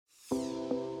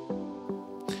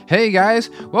Hey guys,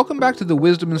 welcome back to the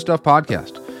Wisdom and Stuff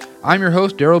podcast. I'm your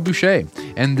host, Daryl Boucher,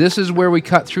 and this is where we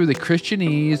cut through the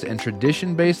Christianese and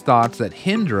tradition-based thoughts that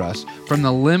hinder us from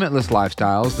the limitless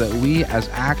lifestyles that we as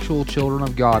actual children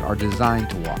of God are designed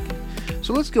to walk in.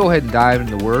 So let's go ahead and dive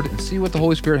into the Word and see what the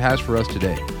Holy Spirit has for us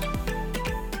today.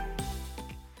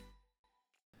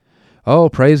 Oh,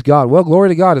 praise God. Well, glory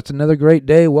to God. It's another great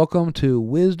day. Welcome to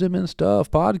Wisdom and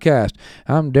Stuff podcast.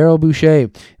 I'm Daryl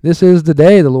Boucher. This is the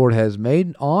day the Lord has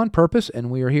made on purpose, and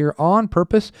we are here on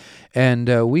purpose,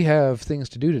 and we have things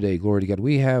to do today. Glory to God.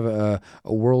 We have a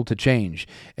world to change,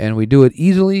 and we do it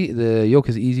easily. The yoke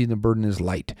is easy and the burden is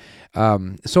light.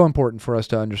 So important for us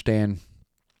to understand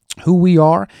who we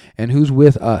are and who's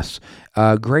with us.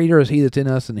 Greater is he that's in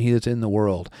us than he that's in the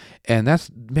world. And that's,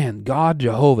 God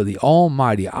Jehovah, the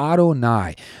Almighty,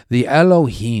 Adonai, the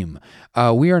Elohim.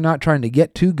 We are not trying to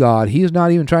get to God. He is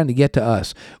not even trying to get to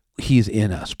us. He's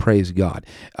in us. Praise God.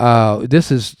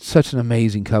 This is such an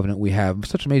amazing covenant we have,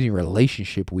 such an amazing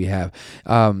relationship we have.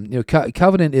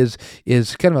 Covenant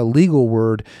is kind of a legal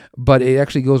word, but it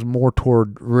actually goes more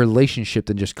toward relationship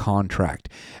than just contract.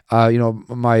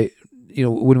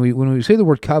 When we say the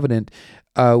word covenant,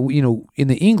 in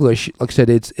the English, like I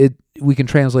said, we can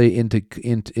translate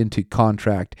it into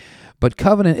contract, but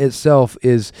covenant itself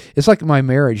it's like my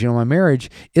marriage. My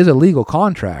marriage is a legal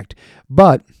contract,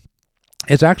 but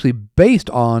it's actually based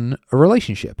on a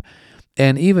relationship.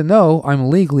 And even though I'm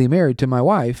legally married to my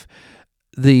wife,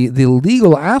 the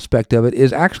legal aspect of it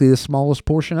is actually the smallest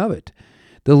portion of it.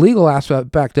 The legal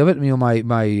aspect of it,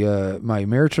 my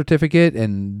marriage certificate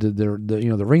and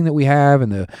the ring that we have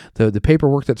and the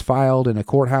paperwork that's filed in a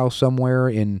courthouse somewhere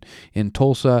in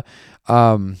Tulsa,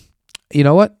 you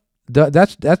know what?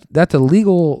 That's a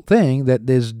legal thing that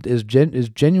is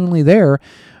genuinely there,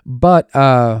 but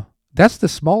that's the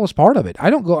smallest part of it. I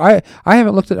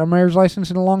haven't looked at a marriage license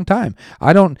in a long time.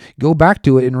 I don't go back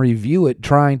to it and review it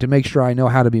trying to make sure I know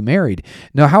how to be married.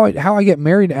 No, how I get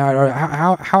married, or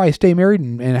how I stay married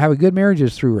and have a good marriage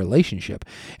is through relationship.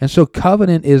 And so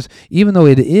covenant is, even though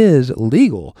it is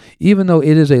legal, even though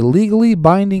it is a legally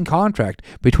binding contract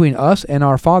between us and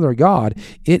our Father God,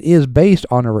 it is based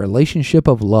on a relationship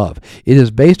of love. It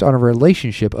is based on a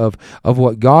relationship of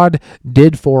what God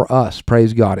did for us.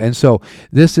 Praise God. And so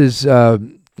this is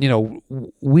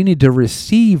we need to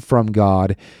receive from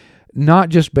God, not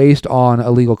just based on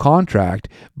a legal contract,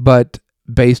 but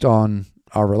based on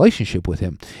our relationship with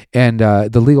Him. And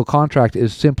the legal contract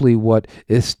is simply what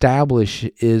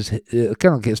establishes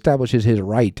His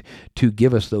right to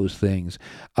give us those things.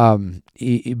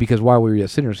 Because while we were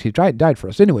yet sinners, He died for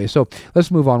us anyway. So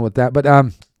let's move on with that. But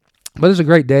it's a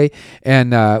great day,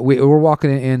 and we're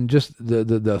walking in just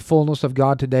the fullness of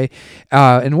God today.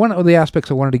 And one of the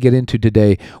aspects I wanted to get into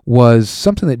today was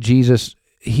something that Jesus,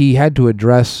 He had to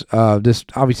address this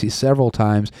obviously several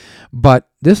times, but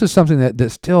this is something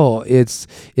that still, it's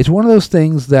one of those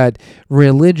things that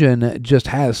religion just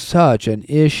has such an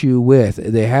issue with.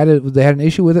 They had an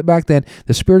issue with it back then.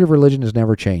 The spirit of religion has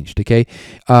never changed, okay?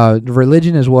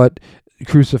 Religion is what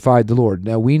crucified the Lord.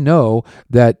 Now we know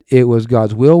that it was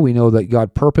God's will. We know that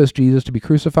God purposed Jesus to be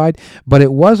crucified, but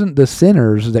it wasn't the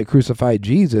sinners that crucified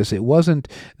Jesus. It wasn't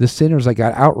the sinners that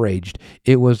got outraged.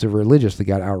 It was the religious that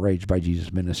got outraged by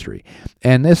Jesus' ministry.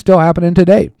 And it's still happening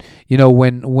today.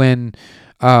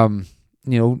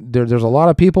 There's a lot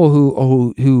of people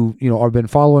who have been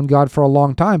following God for a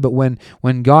long time, but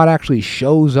when God actually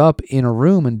shows up in a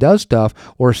room and does stuff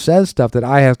or says stuff that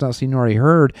eye has not seen nor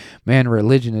heard,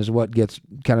 religion is what gets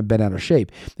kind of bent out of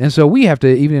shape. And so we have to,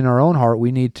 even in our own heart,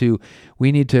 we need to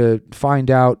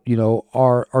find out,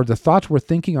 are the thoughts we're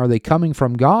thinking, are they coming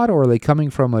from God, or are they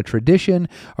coming from a tradition?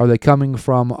 Are they coming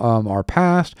from our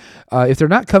past? If they're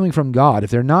not coming from God, if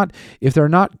they're not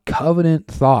covenant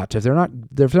thoughts, if they're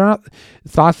not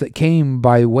thoughts that came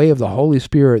by way of the Holy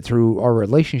Spirit through our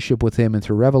relationship with Him and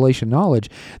through revelation knowledge,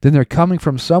 then they're coming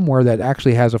from somewhere that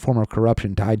actually has a form of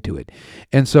corruption tied to it.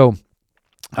 And so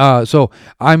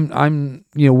I'm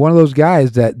one of those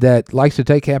guys that likes to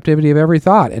take captivity of every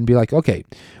thought and be like, okay,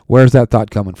 where's that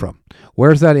thought coming from?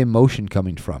 Where's that emotion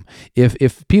coming from?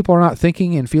 If people are not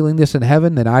thinking and feeling this in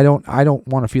heaven, then I don't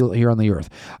want to feel it here on the earth.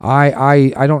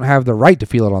 I don't have the right to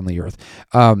feel it on the earth,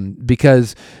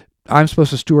 because I'm supposed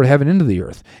to steward heaven into the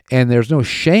earth, and there's no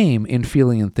shame in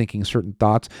feeling and thinking certain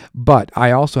thoughts, but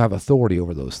I also have authority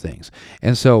over those things.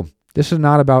 And so this is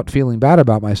not about feeling bad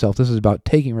about myself. This is about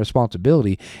taking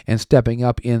responsibility and stepping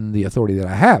up in the authority that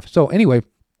I have. So anyway,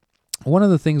 one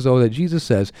of the things, though, that Jesus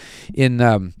says and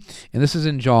this is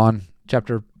in John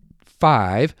chapter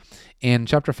 5, and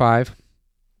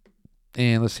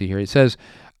let's see here. It says,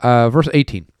 verse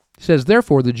 18, it says,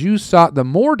 "Therefore the Jews sought the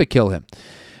more to kill him,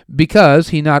 because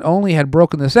he not only had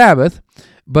broken the Sabbath,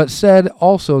 but said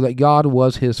also that God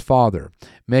was his Father,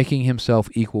 making himself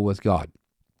equal with God.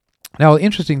 Now, the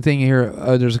interesting thing here,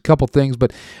 there's a couple things,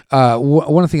 but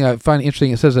one thing I find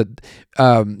interesting, it says that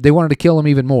they wanted to kill him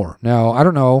even more. Now, I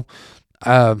don't know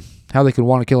how they could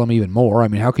want to kill him even more. I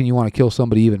mean, how can you want to kill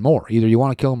somebody even more? Either you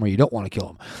want to kill him or you don't want to kill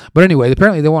him. But anyway,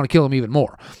 apparently they want to kill him even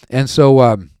more. And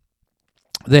so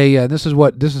this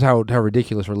is how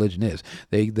ridiculous religion is.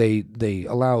 They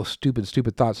allow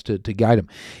stupid thoughts to guide them.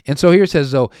 And so here it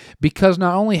says, though, because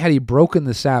not only had he broken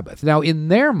the Sabbath, now in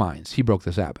their minds he broke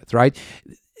the Sabbath, right?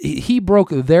 He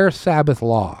broke their Sabbath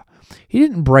law. He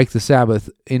didn't break the Sabbath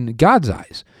in God's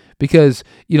eyes, because,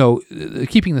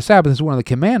 keeping the Sabbath is one of the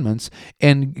commandments,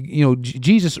 and,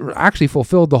 Jesus actually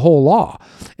fulfilled the whole law.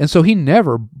 And so he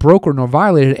never broke or nor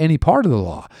violated any part of the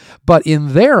law. But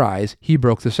in their eyes, he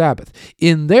broke the Sabbath.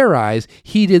 In their eyes,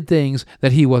 he did things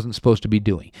that he wasn't supposed to be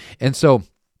doing. And so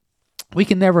we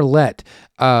can never let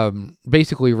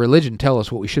basically religion tell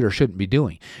us what we should or shouldn't be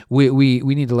doing. We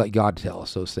need to let God tell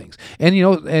us those things. And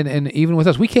and even with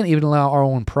us, we can't even allow our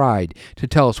own pride to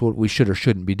tell us what we should or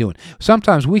shouldn't be doing.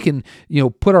 Sometimes we can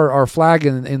put our flag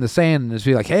in the sand and just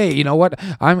be like, hey, you know what?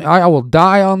 I will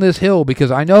die on this hill because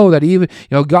I know that even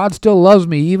God still loves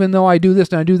me even though I do this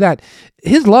and I do that.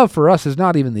 His love for us is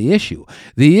not even the issue.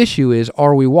 The issue is,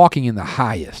 are we walking in the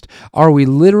highest? Are we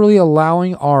literally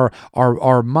allowing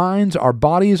our minds, our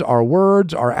bodies, our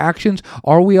words, our actions,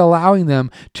 are we allowing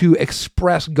them to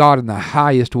express God in the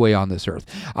highest way on this earth?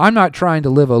 I'm not trying to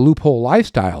live a loophole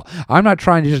lifestyle. I'm not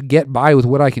trying to just get by with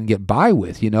what I can get by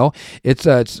with. It's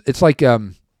like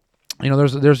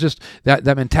there's just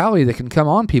that mentality that can come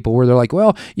on people where they're like,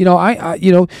 well, I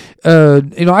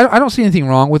don't see anything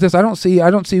wrong with this. I don't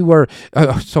see where.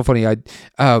 So funny.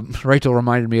 Rachel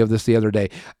reminded me of this the other day.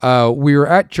 We were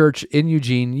at church in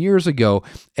Eugene years ago,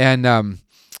 and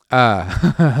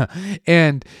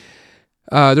and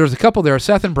there was a couple there,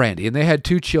 Seth and Brandy, and they had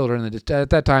two children. At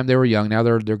that time, they were young. Now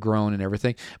they're grown and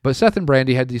everything. But Seth and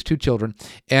Brandy had these two children,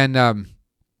 and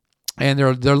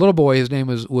their little boy, his name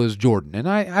was Jordan, and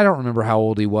I don't remember how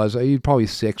old he was. He was probably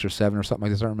 6 or 7 or something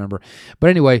like this. I don't remember. But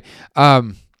anyway,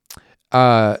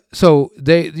 so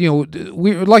they,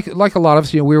 we were like a lot of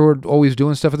us, we were always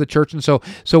doing stuff at the church, and so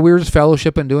we were just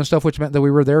fellowship and doing stuff, which meant that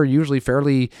we were there usually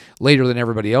fairly later than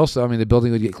everybody else. I mean, the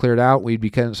building would get cleared out. We'd be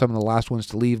kind of some of the last ones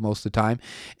to leave most of the time,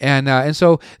 and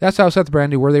so that's how Seth and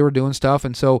Brandy were. They were doing stuff,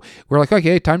 and so we're like,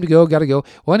 okay, time to go, gotta go.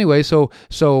 Well, anyway, so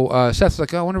Seth's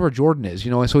like, oh, I wonder where Jordan is,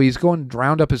 and so he's going to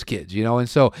round up his kids, and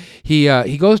so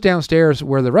he goes downstairs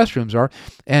where the restrooms are,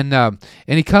 and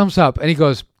he comes up and he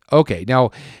goes, okay,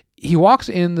 now. He walks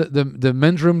in the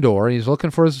men's room door, and he's looking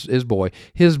for his boy.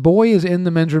 His boy is in the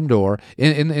men's room door,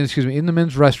 in the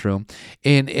men's restroom,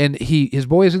 and his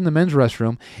boy is in the men's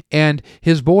restroom, and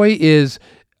his boy is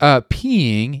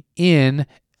peeing in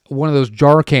one of those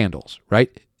jar candles,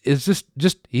 right? It's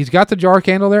just he's got the jar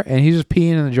candle there, and he's just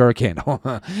peeing in the jar candle.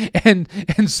 and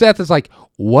Seth is like,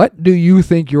 "What do you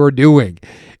think you're doing?"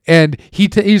 And he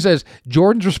says,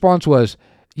 Jordan's response was,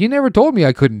 "You never told me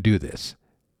I couldn't do this."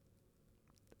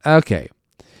 Okay,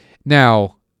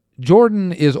 now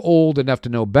Jordan is old enough to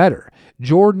know better.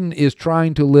 Jordan is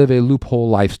trying to live a loophole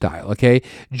lifestyle, okay?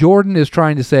 Jordan is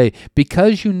trying to say,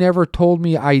 because you never told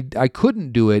me I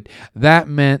couldn't do it, that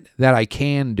meant that I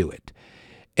can do it.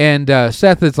 And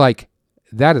Seth is like,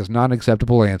 that is not an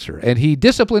acceptable answer. And he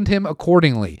disciplined him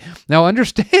accordingly. Now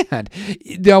understand,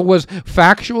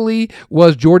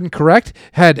 was Jordan correct?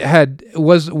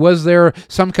 Was there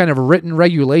some kind of written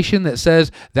regulation that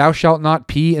says thou shalt not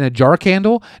pee in a jar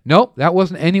candle? Nope, that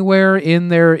wasn't anywhere in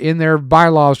their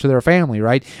bylaws to their family,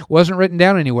 right? Wasn't written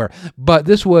down anywhere. But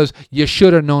this was you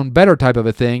should have known better type of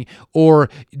a thing, or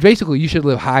basically you should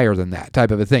live higher than that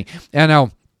type of a thing. And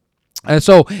now, and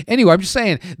so, anyway, I'm just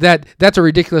saying that that's a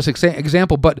ridiculous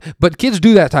example, but kids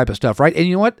do that type of stuff, right? And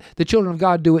you know what? The children of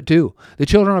God do it too. The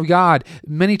children of God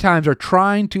many times are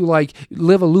trying to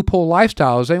live a loophole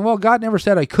lifestyle, saying, well, God never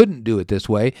said I couldn't do it this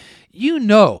way.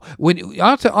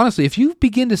 Honestly, if you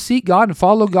begin to seek God and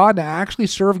follow God and actually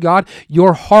serve God,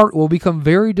 your heart will become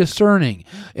very discerning,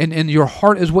 and your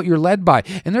heart is what you're led by.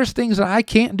 And there's things that I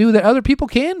can't do that other people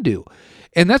can do.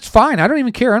 And that's fine. I don't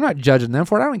even care. I'm not judging them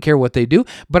for it. I don't care what they do.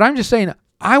 But I'm just saying,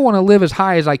 I want to live as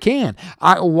high as I can.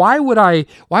 Why would I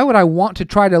want to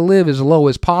try to live as low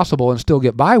as possible and still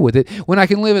get by with it when I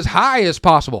can live as high as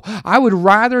possible? I would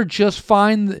rather just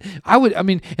find.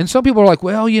 And some people are like,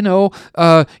 well,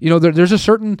 there's a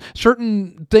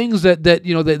certain things that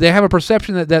they have a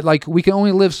perception that like we can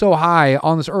only live so high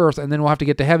on this earth, and then we'll have to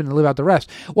get to heaven and live out the rest.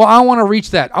 Well, I want to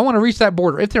reach that. I want to reach that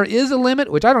border. If there is a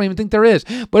limit, which I don't even think there is,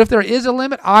 but if there is a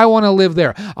limit, I want to live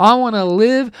there. I want to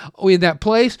live in that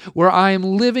place where I am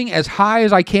living as high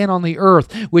as I can on the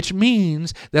earth, which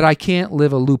means that I can't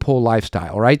live a loophole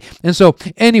lifestyle, right? And so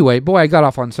anyway, boy, I got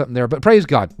off on something there, but praise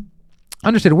God.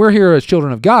 Understand, we're here as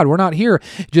children of God. We're not here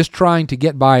just trying to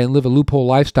get by and live a loophole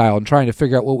lifestyle and trying to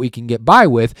figure out what we can get by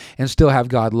with and still have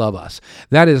God love us.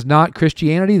 That is not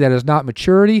Christianity. That is not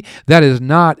maturity. That is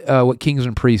not what kings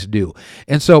and priests do.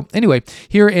 And so anyway,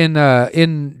 here in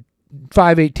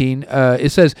 5:18,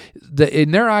 it says that in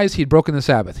their eyes he had broken the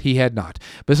Sabbath. He had not.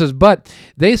 But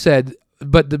it says,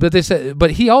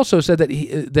 but he also said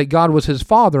that God was his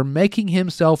father, making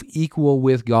himself equal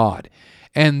with God.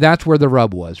 And that's where the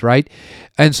rub was, right?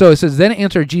 And so it says, then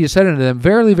answered Jesus, said unto them,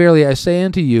 verily, verily, I say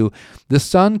unto you, the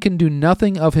Son can do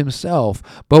nothing of himself,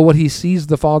 but what he sees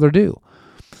the Father do.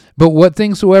 But what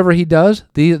things soever he does,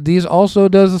 these also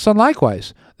does the Son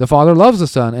likewise. The Father loves the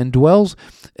Son and dwells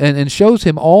and shows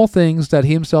him all things that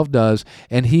he himself does,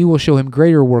 and he will show him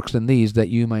greater works than these, that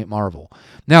you might marvel.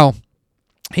 Now,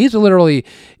 he's literally...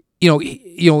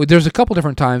 there's a couple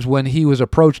different times when he was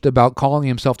approached about calling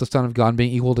himself the Son of God and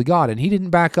being equal to God, and he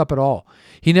didn't back up at all.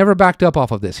 He never backed up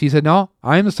off of this. He said, no,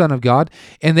 I am the Son of God,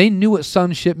 and they knew what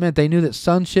sonship meant. They knew that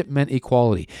sonship meant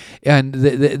equality, and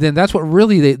then that's what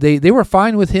really, they were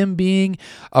fine with him being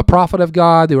a prophet of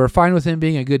God. They were fine with him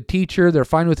being a good teacher. They're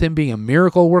fine with him being a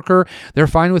miracle worker. They're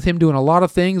fine with him doing a lot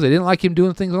of things. They didn't like him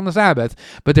doing things on the Sabbath,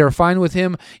 but they were fine with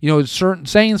him,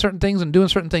 saying certain things and doing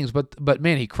certain things. But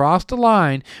man, he crossed the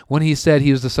line when he said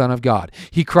he was the Son of God.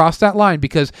 He crossed that line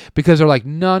because they're like,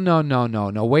 no,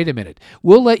 wait a minute.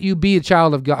 We'll let you be a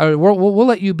child of God. We'll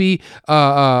let you be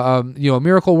a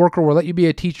miracle worker. We'll let you be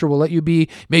a teacher. We'll let you be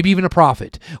maybe even a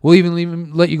prophet. We'll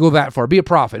even let you go that far. Be a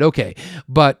prophet. Okay.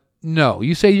 But no,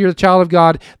 you say you're the child of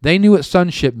God. They knew what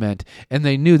sonship meant, and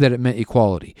they knew that it meant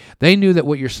equality. They knew that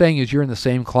what you're saying is you're in the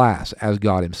same class as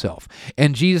God himself.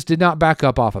 And Jesus did not back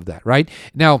up off of that, right?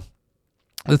 Now,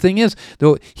 the thing is,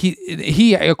 though,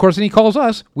 he of course, and he calls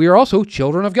us, we are also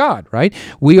children of God, right?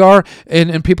 We are,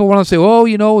 and people want to say,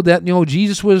 oh,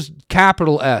 Jesus was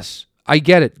capital S. I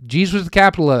get it. Jesus was the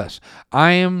capital S.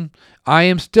 I am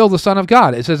still the Son of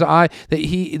God. It says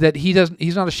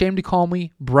he's not ashamed to call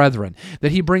me brethren,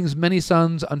 that he brings many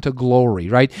sons unto glory,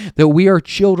 right? That we are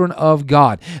children of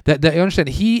God. That you understand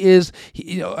he is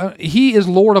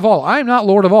Lord of all. I am not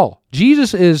Lord of all.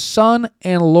 Jesus is Son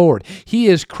and Lord. He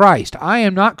is Christ. I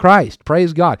am not Christ.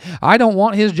 Praise God. I don't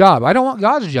want his job. I don't want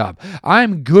God's job.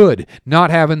 I'm good not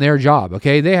having their job.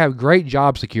 Okay, they have great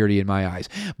job security in my eyes.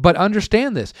 But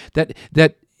understand this,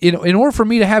 that in order for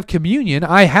me to have communion,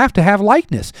 I have to have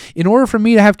likeness. In order for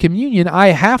me to have communion, I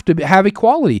have to have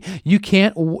equality. You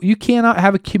cannot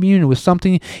have a communion with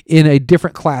something in a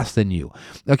different class than you.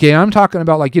 Okay, I'm talking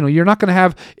about like, you're not going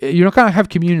to have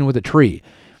communion with a tree.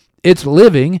 It's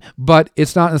living, but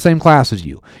it's not in the same class as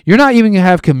you. You're not even going to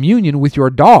have communion with your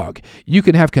dog. You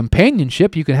can have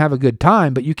companionship, you can have a good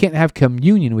time, but you can't have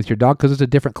communion with your dog because it's a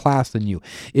different class than you.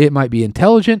 It might be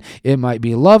intelligent, it might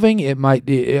be loving,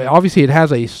 obviously it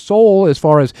has a soul as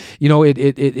far as,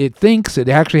 it thinks, it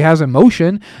actually has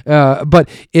emotion, but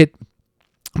it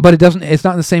doesn't. It's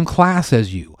not in the same class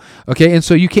as you. Okay, and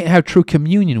so you can't have true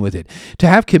communion with it. To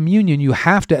have communion, you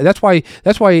have to. That's why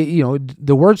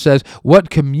the word says, "What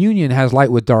communion has light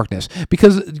with darkness?"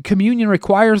 Because communion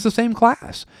requires the same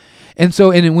class. And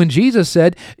so, and when Jesus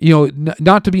said,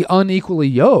 not to be unequally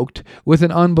yoked with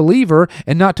an unbeliever,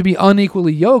 and not to be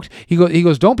unequally yoked, he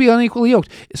goes, don't be unequally yoked.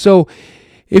 So,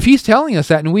 if he's telling us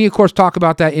that, and we of course talk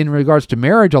about that in regards to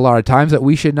marriage a lot of times, that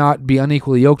we should not be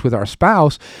unequally yoked with our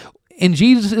spouse, and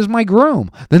Jesus is my groom,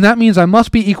 then that means I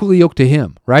must be equally yoked to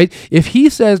him, right? If he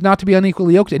says not to be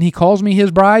unequally yoked and he calls me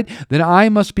his bride, then I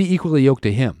must be equally yoked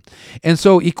to him. And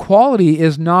so equality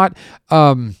is not...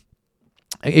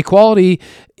 Equality,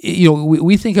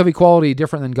 we think of equality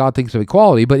different than God thinks of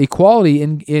equality, but equality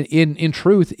in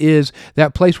truth is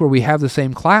that place where we have the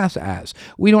same class as.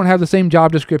 We don't have the same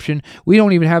job description. We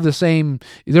don't even have the same.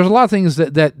 There's a lot of things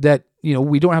that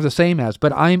we don't have the same as,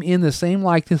 but I'm in the same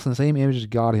likeness and the same image as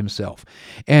God himself.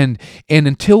 And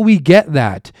until we get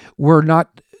that, we're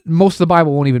not most of the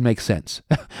Bible won't even make sense.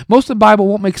 Most of the Bible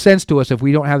won't make sense to us if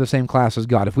we don't have the same class as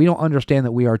God, if we don't understand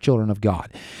that we are children of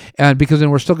God. And because then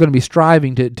we're still going to be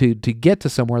striving to get to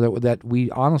somewhere that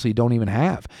we honestly don't even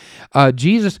have.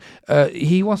 Jesus,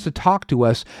 he wants to talk to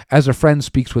us as a friend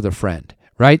speaks with a friend,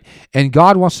 right? And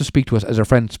God wants to speak to us as a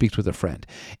friend speaks with a friend.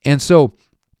 And so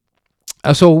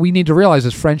we need to realize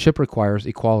this: friendship requires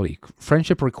equality.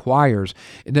 Friendship requires,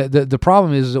 the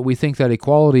problem is that we think that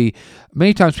equality,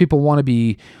 many times people want to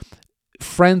be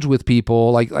friends with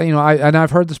people, like,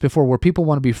 I've heard this before, where people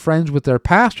want to be friends with their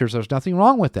pastors. There's nothing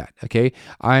wrong with that, okay?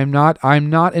 I'm not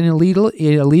an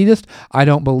elitist. I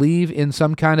don't believe in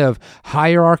some kind of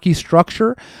hierarchy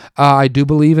structure. I do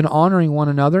believe in honoring one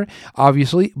another,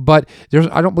 obviously, but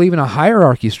I don't believe in a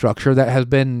hierarchy structure that has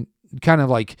been kind of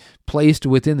like placed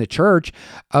within the church.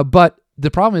 But the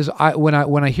problem is, when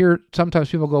I hear sometimes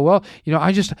people go, well,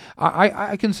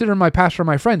 I consider my pastor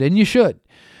my friend, and you should.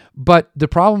 But the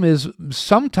problem is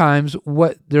sometimes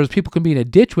there's people can be in a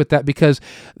ditch with that because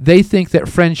they think that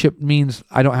friendship means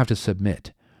I don't have to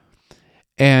submit.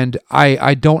 And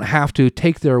I don't have to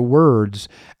take their words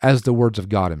as the words of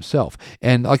God himself.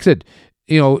 And like I said,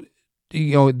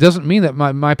 it doesn't mean that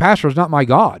my pastor is not my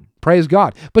God. Praise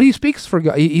God. But he speaks for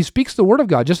God. He speaks the word of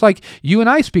God, just like you and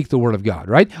I speak the word of God,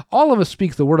 right? All of us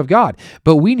speak the word of God,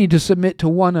 but we need to submit to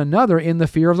one another in the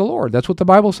fear of the Lord. That's what the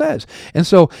Bible says. And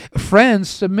so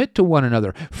friends submit to one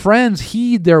another. Friends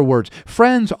heed their words.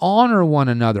 Friends honor one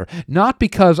another. Not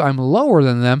because I'm lower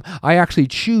than them. I actually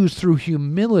choose through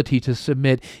humility to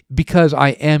submit because I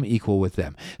am equal with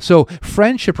them. So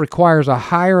friendship requires a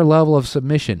higher level of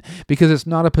submission because it's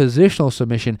not a positional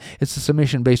submission. It's a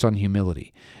submission based on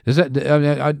humility.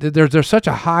 There's such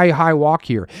a high walk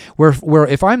here where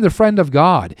if I'm the friend of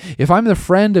God, if I'm the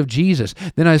friend of Jesus,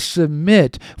 then I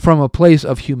submit from a place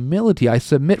of humility. I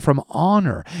submit from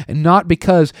honor, and not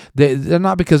because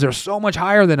they're so much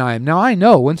higher than I am. Now I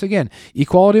know, once again,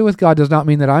 equality with God does not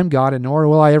mean that I'm God, and nor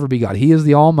will I ever be God. He is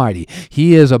the Almighty.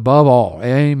 He is above all.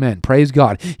 Amen. Praise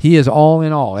God. He is all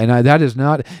in all, and that is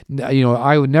not.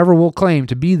 I would never will claim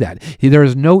to be that. There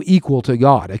is no equal to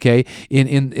God. Okay,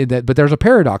 in that, but there's a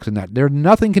paradox in that.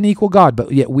 Nothing can equal God,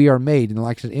 but yet we are made in the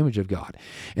likeness and image of God.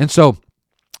 And so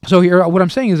here, what I'm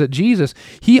saying is that Jesus,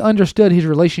 he understood his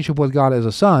relationship with God as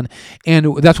a son,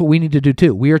 and that's what we need to do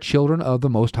too. We are children of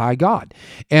the Most High God.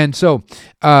 And so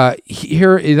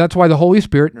here, that's why the Holy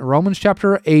Spirit, in Romans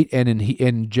chapter 8 and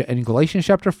in Galatians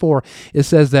chapter 4, it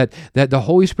says that the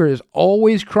Holy Spirit is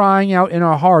always crying out in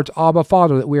our hearts, Abba,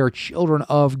 Father, that we are children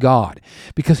of God,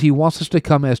 because he wants us to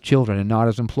come as children and not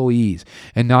as employees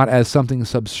and not as something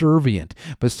subservient,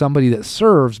 but somebody that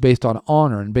serves based on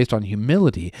honor and based on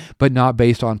humility, but not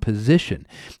based on position.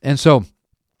 And so,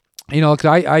 my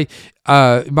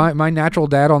natural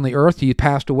dad on the earth, he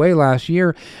passed away last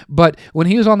year, but when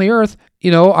he was on the earth,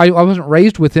 I wasn't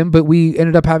raised with him, but we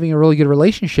ended up having a really good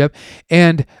relationship,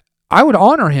 and I would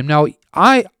honor him. Now,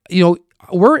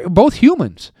 we're both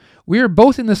humans. We are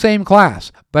both in the same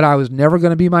class, but I was never going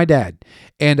to be my dad,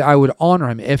 and I would honor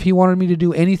him. If he wanted me to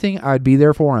do anything, I'd be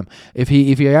there for him. If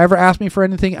he ever asked me for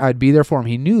anything, I'd be there for him.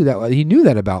 He knew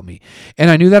that about me, and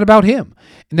I knew that about him.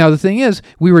 Now, the thing is,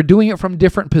 we were doing it from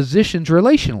different positions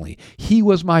relationally. He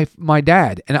was my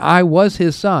dad, and I was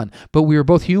his son, but we were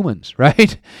both humans,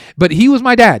 right? But he was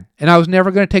my dad, and I was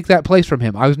never going to take that place from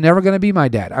him. I was never going to be my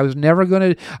dad. I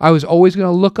was always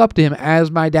going to look up to him as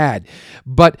my dad.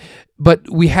 But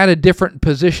we had a different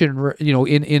position,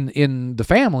 in the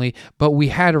family, but we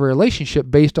had a relationship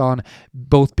based on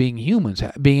both being humans,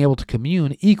 being able to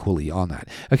commune equally on that.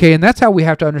 Okay, and that's how we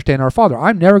have to understand our Father.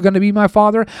 I'm never going to be my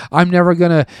Father. I'm never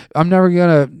going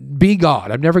to be God.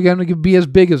 I'm never going to be as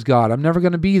big as God. I'm never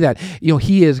going to be that.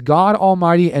 He is God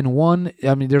Almighty and one.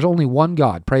 There's only one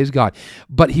God. Praise God.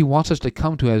 But he wants us to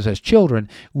come to us as children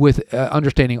with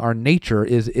understanding our nature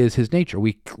is his nature.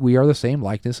 We are the same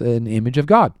likeness and image of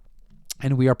God,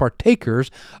 and we are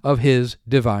partakers of his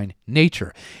divine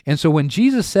nature. And so when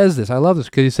Jesus says this, I love this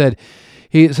because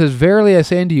he says, "Verily I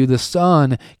say unto you, the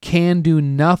Son can do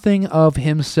nothing of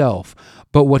himself,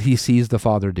 but what he sees the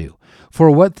Father do. For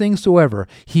what things soever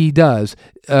he does,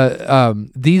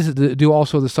 these do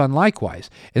also the Son likewise."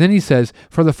 And then he says,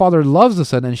 "For the Father loves the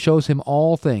Son and shows him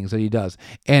all things that he does."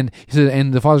 And he says,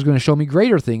 "And the Father's going to show me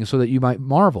greater things so that you might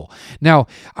marvel." Now,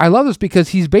 I love this because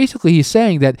he's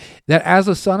saying that as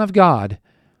a son of God,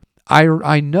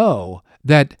 I know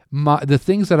that the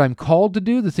things that I'm called to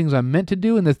do, the things I'm meant to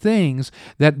do, and the things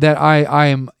that I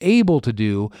am able to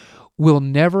do will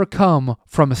never come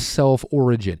from a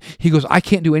self-origin. He goes, I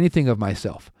can't do anything of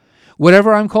myself.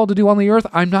 Whatever I'm called to do on the earth,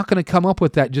 I'm not going to come up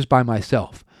with that just by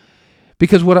myself.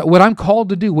 Because what I'm called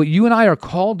to do, what you and I are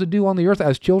called to do on the earth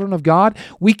as children of God,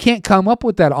 we can't come up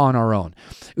with that on our own.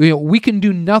 We can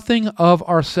do nothing of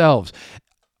ourselves.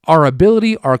 Our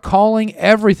ability, our calling,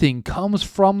 everything comes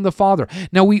from the Father.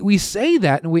 Now we say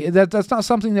that, and that's not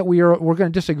something that we're going to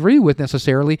disagree with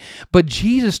necessarily. But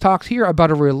Jesus talks here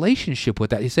about a relationship with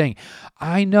that. He's saying,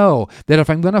 I know that if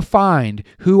I'm going to find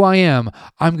who I am,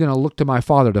 I'm going to look to my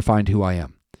Father to find who I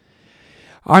am.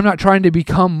 I'm not trying to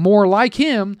become more like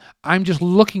Him. I'm just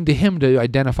looking to Him to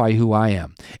identify who I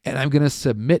am, and I'm going to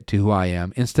submit to who I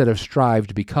am instead of strive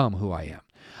to become who I am.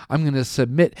 I'm going to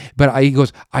submit, but he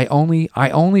goes, I only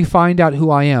find out who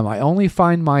I am. I only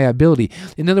find my ability.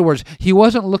 In other words, he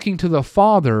wasn't looking to the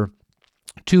Father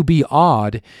to be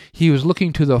odd. He was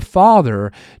looking to the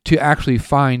Father to actually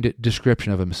find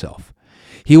description of himself.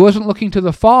 He wasn't looking to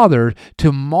the Father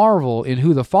to marvel in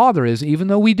who the Father is, even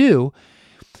though we do.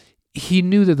 He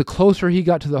knew that the closer he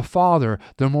got to the Father,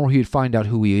 the more he'd find out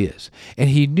who he is. And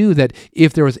he knew that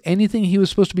if there was anything he was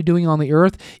supposed to be doing on the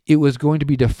earth, it was going to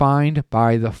be defined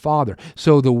by the Father.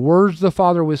 So the words the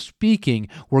Father was speaking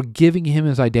were giving him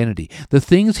his identity. The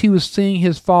things he was seeing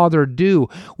his Father do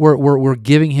were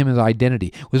giving him his identity.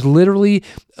 It was literally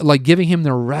like giving him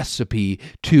the recipe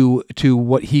to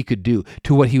what he could do,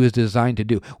 to what he was designed to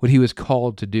do, what he was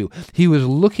called to do. He was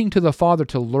looking to the Father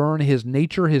to learn his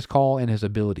nature, his call, and his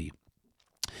ability.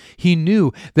 He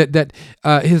knew that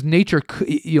his nature,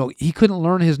 he couldn't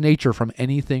learn his nature from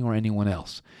anything or anyone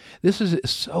else. This is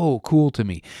so cool to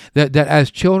me, that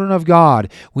as children of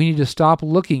God, we need to stop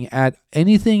looking at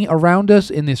anything around us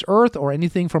in this earth or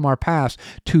anything from our past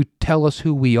to tell us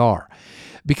who we are.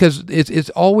 Because it's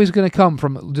always going to come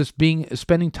from just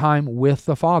spending time with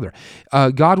the Father.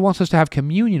 God wants us to have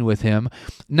communion with Him,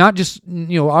 not just,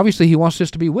 obviously He wants us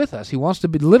to be with us. He wants to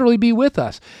literally be with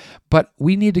us. But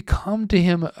we need to come to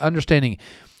Him understanding,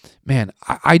 man,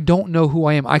 I don't know who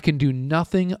I am. I can do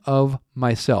nothing of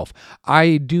myself.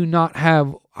 I do not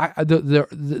have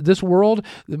this world,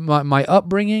 my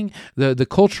upbringing, the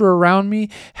culture around me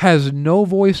has no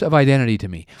voice of identity to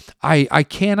me. I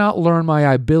cannot learn my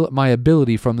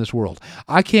ability from this world.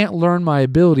 I can't learn my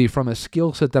ability from a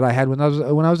skill set that I had when I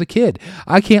was a kid.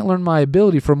 I can't learn my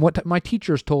ability from what my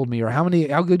teachers told me or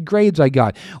how good grades I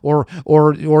got or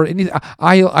anything.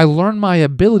 I learn my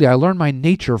ability. I learn my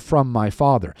nature from my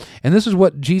Father. And this is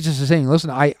what Jesus is saying. Listen,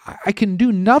 I can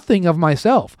do nothing of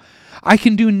myself. I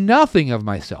can do nothing of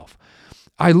myself.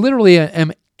 I literally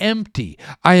am empty.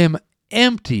 I am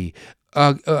empty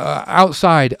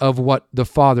outside of what the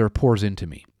Father pours into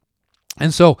me.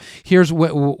 And so here's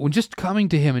what just coming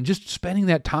to Him and just spending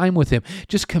that time with Him,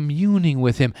 just communing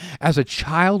with Him as a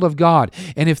child of God.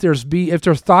 And if there's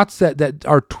thoughts that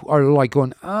are like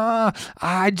going,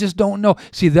 I just don't know.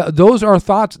 See, those are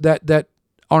thoughts that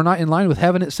are not in line with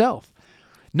heaven itself.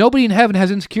 Nobody in heaven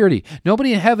has insecurity.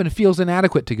 Nobody in heaven feels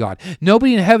inadequate to God.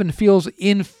 Nobody in heaven feels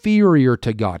inferior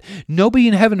to God. Nobody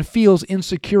in heaven feels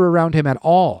insecure around Him at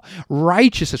all.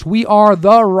 Righteousness. We are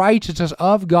the righteousness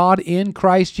of God in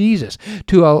Christ Jesus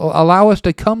to allow us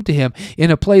to come to Him in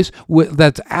a place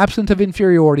that's absent of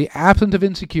inferiority, absent of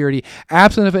insecurity,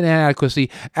 absent of inadequacy,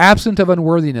 absent of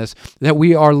unworthiness, that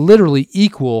we are literally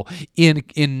equal in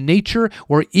nature.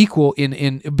 We're equal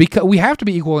because we have to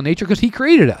be equal in nature because He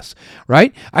created us,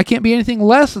 right? I can't be anything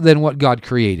less than what God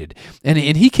created. And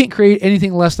He can't create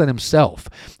anything less than Himself.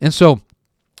 And so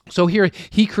here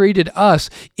He created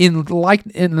us in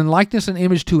likeness and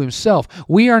image to Himself.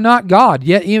 We are not God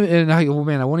yet. I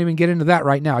won't even get into that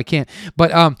right now. I can't.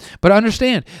 But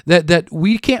understand that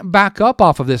we can't back up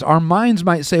off of this. Our minds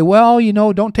might say, well,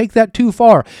 don't take that too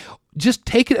far. Just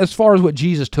take it as far as what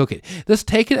Jesus took it. Let's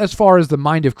take it as far as the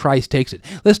mind of Christ takes it.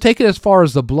 Let's take it as far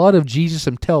as the blood of Jesus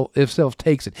Himself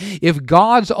takes it. If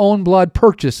God's own blood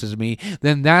purchases me,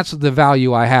 then that's the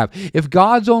value I have. If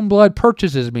God's own blood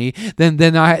purchases me, then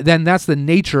that's the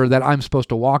nature that I'm supposed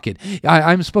to walk in.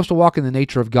 I'm supposed to walk in the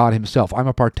nature of God Himself. I'm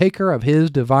a partaker of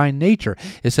His divine nature.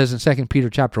 It says in 2 Peter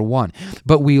chapter 1.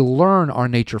 But we learn our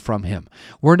nature from Him.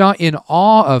 We're not in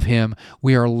awe of Him.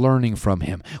 We are learning from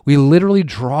Him. We literally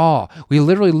draw. We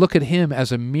literally look at Him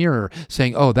as a mirror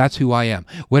saying, oh, that's who I am.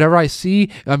 Whatever I see,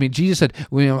 Jesus said,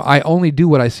 I only do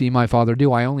what I see my Father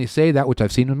do. I only say that which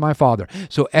I've seen with my Father.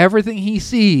 So everything He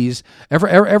sees,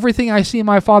 everything I see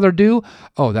my Father do,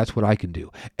 oh, that's what I can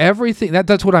do. Everything,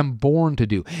 that's what I'm born to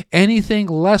do. Anything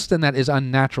less than that is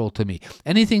unnatural to me.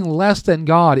 Anything less than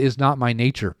God is not my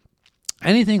nature.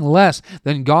 Anything less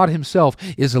than God himself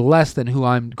is less than who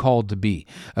I'm called to be.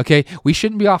 Okay? We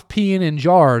shouldn't be off peeing in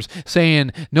jars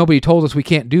saying nobody told us we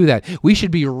can't do that. We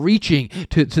should be reaching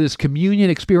to this communion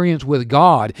experience with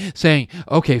God, saying,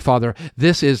 okay, Father,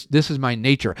 this is my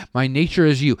nature. My nature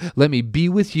is you. Let me be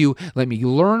with you. Let me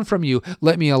learn from you.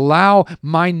 Let me allow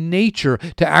my nature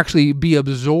to actually be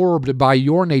absorbed by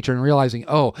your nature, and realizing,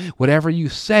 oh, whatever you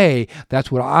say,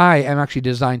 that's what I am actually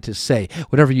designed to say.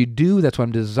 Whatever you do, that's what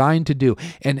I'm designed to do.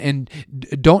 And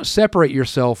don't separate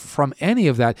yourself from any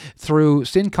of that through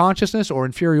sin consciousness or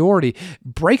inferiority.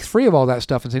 Break free of all that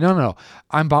stuff and say, no,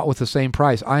 I'm bought with the same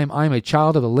price. I'm a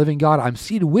child of the living God. I'm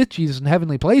seated with Jesus in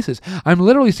heavenly places. I'm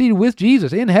literally seated with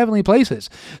Jesus in heavenly places.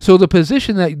 So the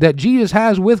position that Jesus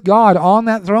has with God on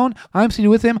that throne, I'm seated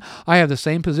with him. I have the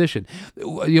same position.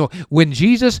 When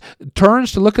Jesus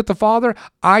turns to look at the Father,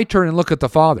 I turn and look at the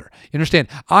Father. You understand?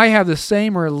 I have the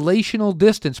same relational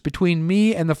distance between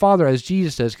me and the Father as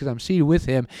Jesus does, because I'm seated with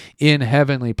him in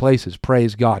heavenly places.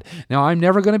 Praise God. Now, I'm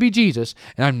never going to be Jesus,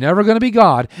 and I'm never going to be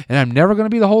God, and I'm never going to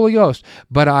be the Holy Ghost,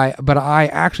 but I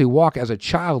actually walk as a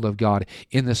child of God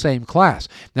in the same class.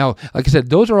 Now, like I said,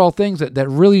 those are all things that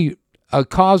really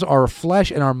cause our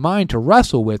flesh and our mind to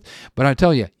wrestle with. But I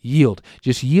tell you, yield.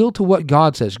 Just yield to what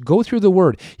God says. Go through the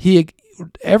Word.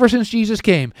 Ever since Jesus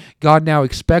came, God now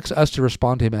expects us to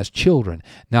respond to him as children,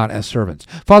 not as servants.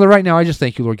 Father, right now, I just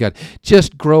thank you, Lord God.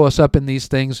 Just grow us up in these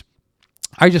things.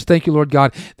 I just thank you, Lord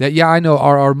God, that, I know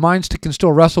our minds can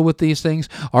still wrestle with these things.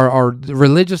 Our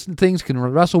religious things can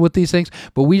wrestle with these things,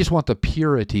 but we just want the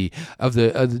purity of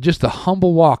just the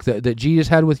humble walk that Jesus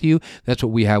had with you. That's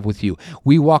what we have with you.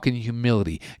 We walk in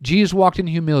humility. Jesus walked in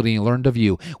humility and learned of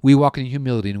you. We walk in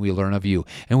humility and we learn of you.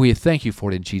 And we thank you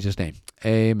for it in Jesus' name.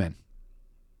 Amen.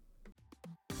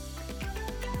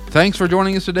 Thanks for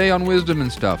joining us today on Wisdom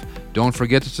and Stuff. Don't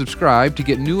forget to subscribe to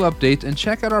get new updates, and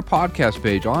check out our podcast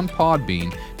page on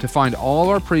Podbean to find all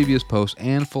our previous posts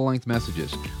and full-length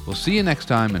messages. We'll see you next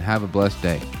time, and have a blessed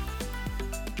day.